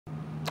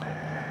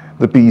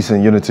The peace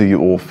and unity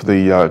of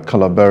the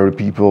Kalabari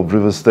people of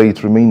River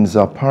State remains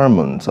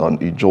paramount, and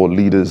Ijaw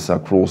leaders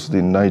across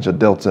the Niger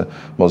Delta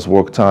must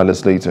work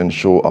tirelessly to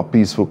ensure a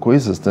peaceful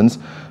coexistence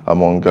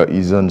among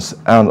Izans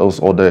and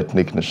also other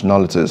ethnic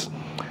nationalities.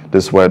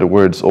 These were the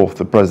words of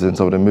the president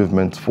of the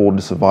movement for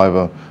the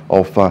survival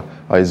of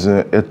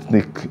Izan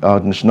ethnic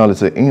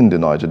nationality in the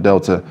Niger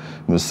Delta,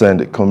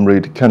 MOSIEND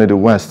Comrade Kennedy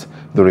West,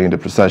 during the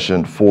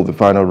procession for the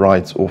final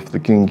rites of the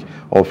King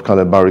of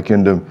Kalabari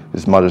Kingdom,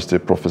 His Majesty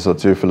Professor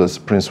Theophilus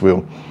Prince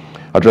Will.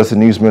 Addressing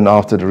newsmen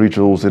after the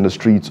rituals in the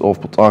streets of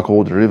Port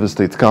Harcourt, the River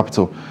State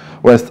capital,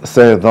 West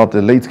said that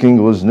the late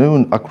king was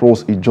known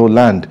across Ijaw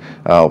land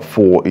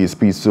for his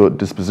peaceful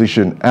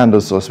disposition and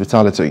his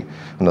hospitality,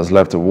 and has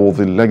left a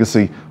worthy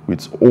legacy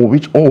which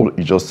all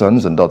Ijaw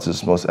sons and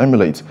daughters must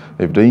emulate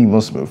if they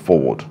must move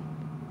forward.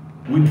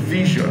 With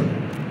vision,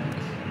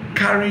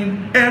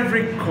 carrying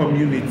every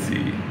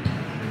community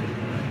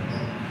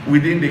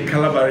within the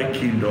Kalabari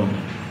Kingdom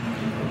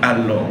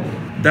along.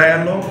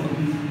 Dialogue,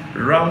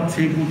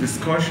 roundtable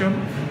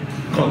discussion,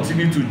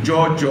 continue to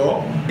jaw.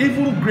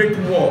 Even great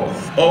wars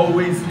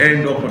always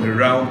end up on the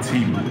round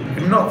table.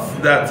 Not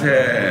that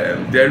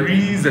there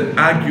is an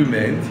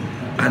argument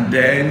and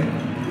then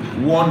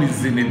one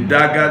is in a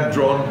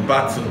dagger-drawn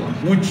battle,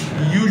 which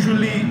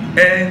usually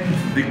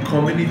ends the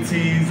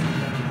communities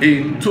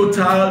in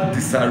total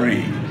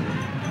disarray.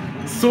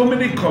 So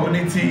many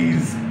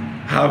communities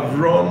have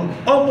run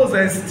almost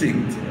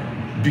extinct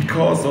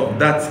because of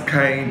that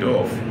kind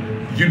of,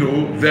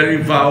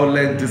 very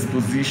violent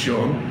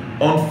disposition,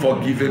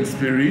 unforgiving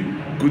spirit,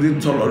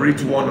 couldn't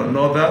tolerate one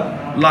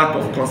another, lack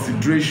of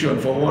consideration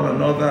for one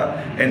another,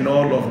 and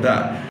all of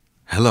that.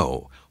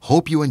 Hello,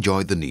 hope you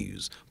enjoyed the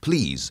news.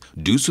 Please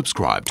do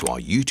subscribe to our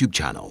YouTube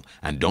channel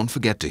and don't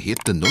forget to hit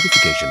the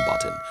notification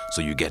button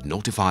so you get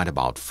notified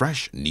about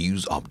fresh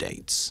news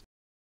updates.